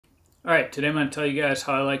Alright, today I'm going to tell you guys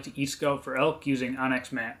how I like to e-scout for elk using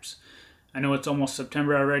OnX maps. I know it's almost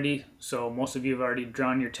September already, so most of you have already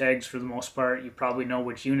drawn your tags for the most part. You probably know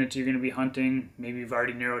which units you're going to be hunting. Maybe you've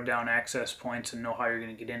already narrowed down access points and know how you're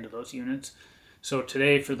going to get into those units. So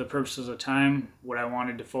today, for the purposes of time, what I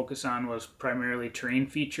wanted to focus on was primarily terrain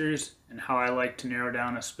features and how I like to narrow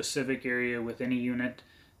down a specific area within a unit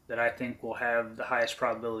that I think will have the highest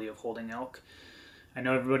probability of holding elk. I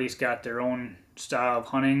know everybody's got their own style of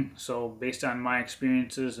hunting, so based on my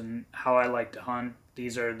experiences and how I like to hunt,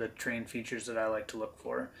 these are the terrain features that I like to look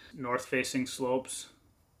for. North-facing slopes,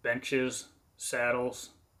 benches,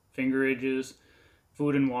 saddles, finger ridges,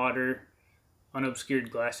 food and water, unobscured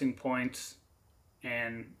glassing points,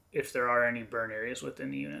 and if there are any burn areas within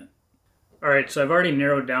the unit. Alright, so I've already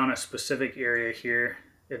narrowed down a specific area here.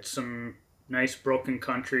 It's some nice broken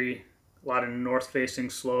country, a lot of north-facing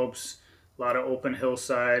slopes, a lot of open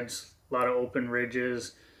hillsides, a lot of open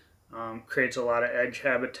ridges, creates a lot of edge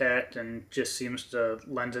habitat and just seems to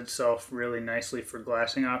lend itself really nicely for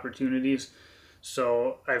glassing opportunities.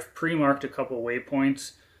 So I've pre-marked a couple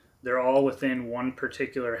waypoints. They're all within one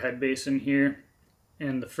particular head basin here.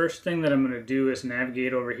 And the first thing that I'm going to do is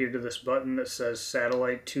navigate over here to this button that says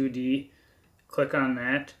Satellite 2D. Click on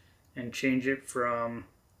that and change it from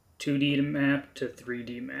 2D map to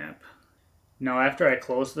 3D map. Now after I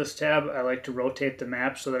close this tab, I like to rotate the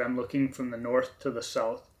map so that I'm looking from the north to the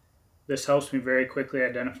south. This helps me very quickly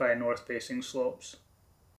identify north-facing slopes.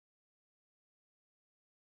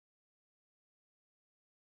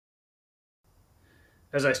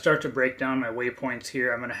 As I start to break down my waypoints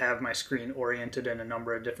here, I'm going to have my screen oriented in a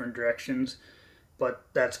number of different directions. But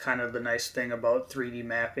that's kind of the nice thing about 3D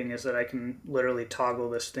mapping, is that I can literally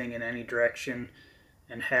toggle this thing in any direction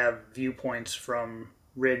and have viewpoints from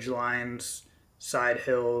ridge lines, side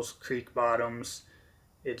hills, creek bottoms.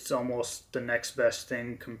 It's almost the next best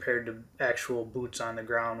thing compared to actual boots on the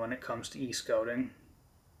ground when it comes to e-scouting.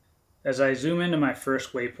 As I zoom into my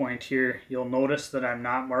first waypoint here, you'll notice that I'm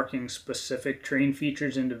not marking specific terrain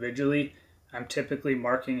features individually. I'm typically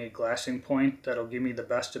marking a glassing point that'll give me the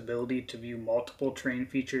best ability to view multiple terrain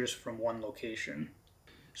features from one location.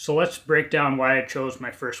 So let's break down why I chose my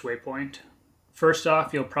first waypoint. First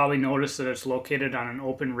off, you'll probably notice that it's located on an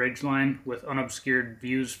open ridgeline with unobscured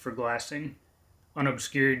views for glassing.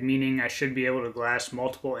 Unobscured meaning I should be able to glass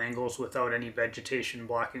multiple angles without any vegetation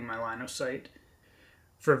blocking my line of sight.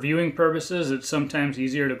 For viewing purposes, it's sometimes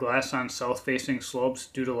easier to glass on south-facing slopes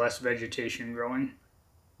due to less vegetation growing.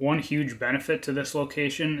 One huge benefit to this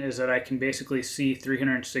location is that I can basically see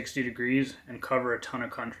 360 degrees and cover a ton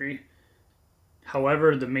of country.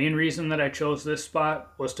 However, the main reason that I chose this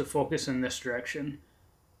spot was to focus in this direction.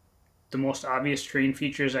 The most obvious terrain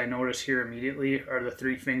features I notice here immediately are the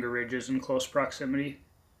three finger ridges in close proximity.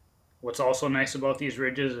 What's also nice about these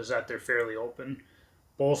ridges is that they're fairly open.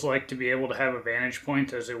 Bulls like to be able to have a vantage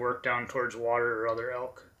point as they work down towards water or other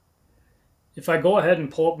elk. If I go ahead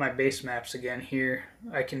and pull up my base maps again here,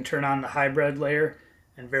 I can turn on the hybrid layer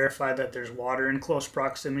and verify that there's water in close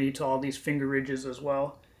proximity to all these finger ridges as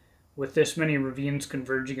well. With this many ravines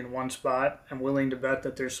converging in one spot, I'm willing to bet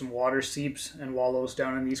that there's some water seeps and wallows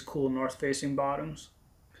down in these cool north-facing bottoms.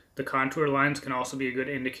 The contour lines can also be a good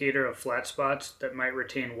indicator of flat spots that might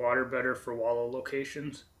retain water better for wallow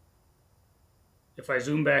locations. If I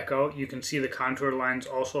zoom back out, you can see the contour lines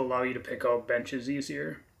also allow you to pick out benches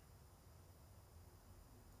easier.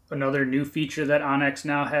 Another new feature that OnX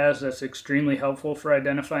now has that's extremely helpful for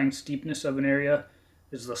identifying steepness of an area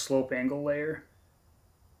is the slope angle layer.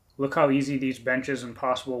 Look how easy these benches and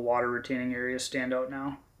possible water retaining areas stand out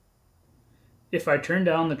now. If I turn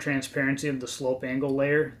down the transparency of the slope angle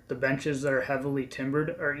layer, the benches that are heavily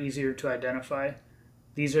timbered are easier to identify.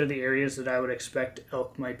 These are the areas that I would expect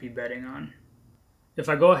elk might be bedding on. If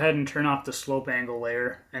I go ahead and turn off the slope angle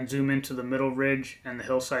layer and zoom into the middle ridge and the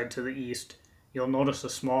hillside to the east, you'll notice a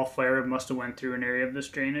small fire must have went through an area of this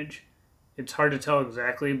drainage. It's hard to tell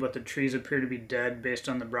exactly, but the trees appear to be dead based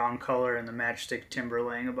on the brown color and the matchstick timber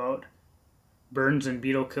laying about. Burns and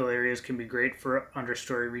beetle kill areas can be great for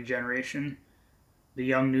understory regeneration. The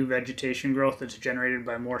young new vegetation growth that's generated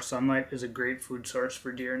by more sunlight is a great food source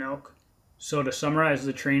for deer and elk. So to summarize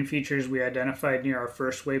the terrain features we identified near our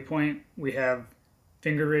first waypoint, we have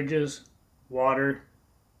finger ridges, water,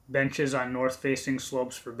 benches on north-facing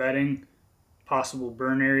slopes for bedding, possible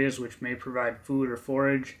burn areas which may provide food or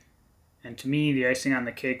forage, and to me, the icing on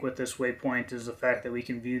the cake with this waypoint is the fact that we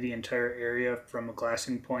can view the entire area from a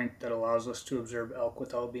glassing point that allows us to observe elk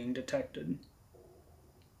without being detected.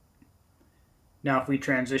 Now if we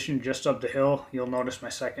transition just up the hill, you'll notice my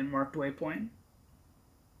second marked waypoint.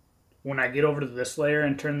 When I get over to this layer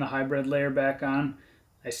and turn the hybrid layer back on,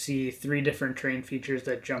 I see 3 different terrain features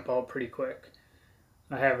that jump out pretty quick.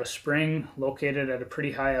 I have a spring located at a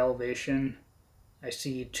pretty high elevation. I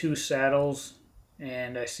see 2 saddles,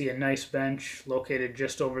 and I see a nice bench located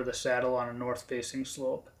just over the saddle on a north-facing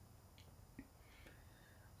slope.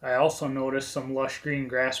 I also notice some lush green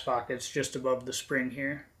grass pockets just above the spring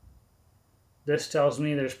here. This tells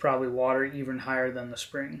me there's probably water even higher than the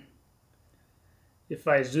spring. If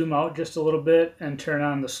I zoom out just a little bit and turn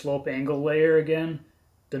on the slope angle layer again,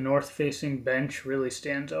 the north-facing bench really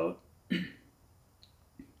stands out.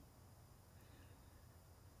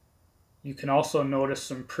 You can also notice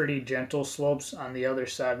some pretty gentle slopes on the other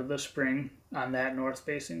side of the spring on that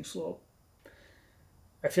north-facing slope.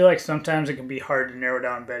 I feel like sometimes it can be hard to narrow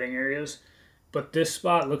down bedding areas, but this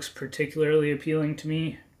spot looks particularly appealing to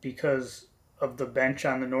me because of the bench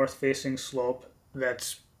on the north-facing slope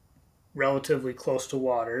that's relatively close to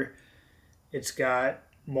water. It's got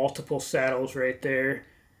multiple saddles right there,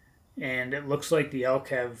 and it looks like the elk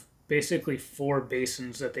have basically 4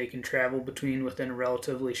 basins that they can travel between within a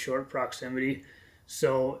relatively short proximity.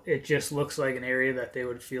 So it just looks like an area that they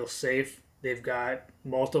would feel safe. They've got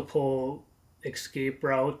multiple escape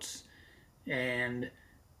routes, and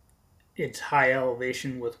it's high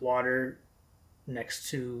elevation with water next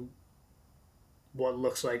to what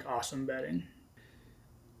looks like awesome bedding.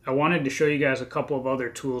 I wanted to show you guys a couple of other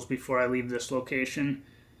tools before I leave this location.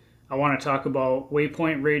 I want to talk about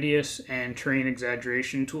waypoint radius and terrain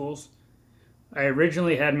exaggeration tools. I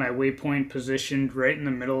originally had my waypoint positioned right in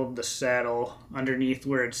the middle of the saddle underneath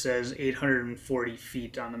where it says 840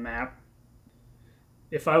 feet on the map.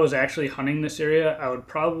 If I was actually hunting this area, I would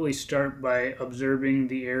probably start by observing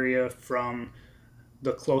the area from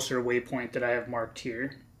the closer waypoint that I have marked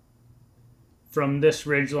here. From this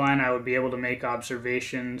ridgeline, I would be able to make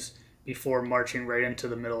observations before marching right into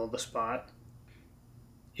the middle of the spot.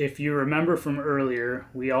 If you remember from earlier,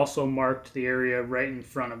 we also marked the area right in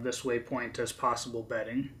front of this waypoint as possible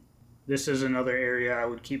bedding. This is another area I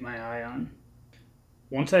would keep my eye on.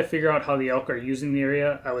 Once I figure out how the elk are using the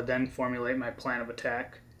area, I would then formulate my plan of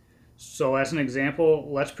attack. So as an example,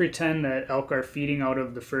 let's pretend that elk are feeding out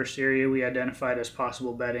of the first area we identified as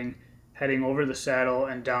possible bedding, heading over the saddle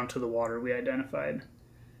and down to the water we identified.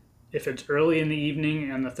 If it's early in the evening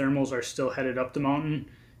and the thermals are still headed up the mountain,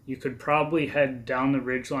 you could probably head down the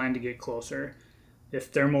ridgeline to get closer.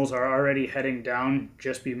 If thermals are already heading down,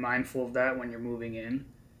 just be mindful of that when you're moving in.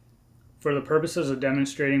 For the purposes of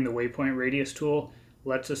demonstrating the waypoint radius tool,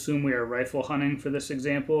 let's assume we are rifle hunting for this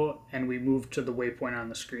example, and we move to the waypoint on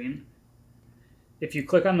the screen. If you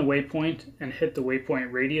click on the waypoint and hit the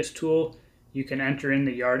waypoint radius tool, you can enter in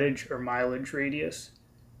the yardage or mileage radius.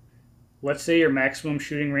 Let's say your maximum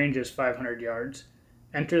shooting range is 500 yards.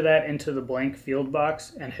 Enter that into the blank field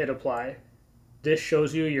box and hit apply. This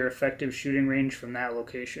shows you your effective shooting range from that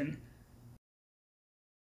location.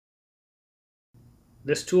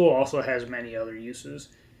 This tool also has many other uses.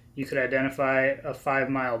 You could identify a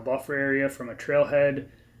 5-mile buffer area from a trailhead.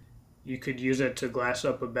 You could use it to glass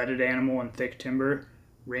up a bedded animal in thick timber,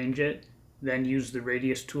 range it, then use the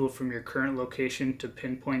radius tool from your current location to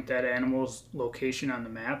pinpoint that animal's location on the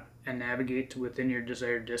map and navigate to within your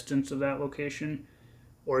desired distance of that location.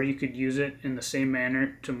 Or you could use it in the same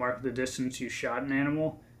manner to mark the distance you shot an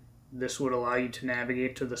animal. This would allow you to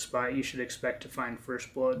navigate to the spot you should expect to find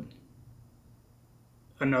first blood.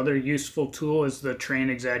 Another useful tool is the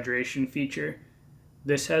terrain exaggeration feature.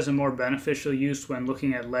 This has a more beneficial use when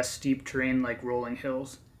looking at less steep terrain like rolling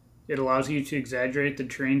hills. It allows you to exaggerate the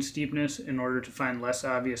terrain steepness in order to find less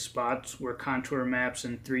obvious spots where contour maps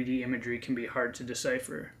and 3D imagery can be hard to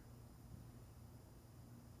decipher.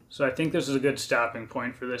 So I think this is a good stopping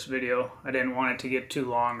point for this video. I didn't want it to get too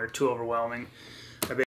long or too overwhelming.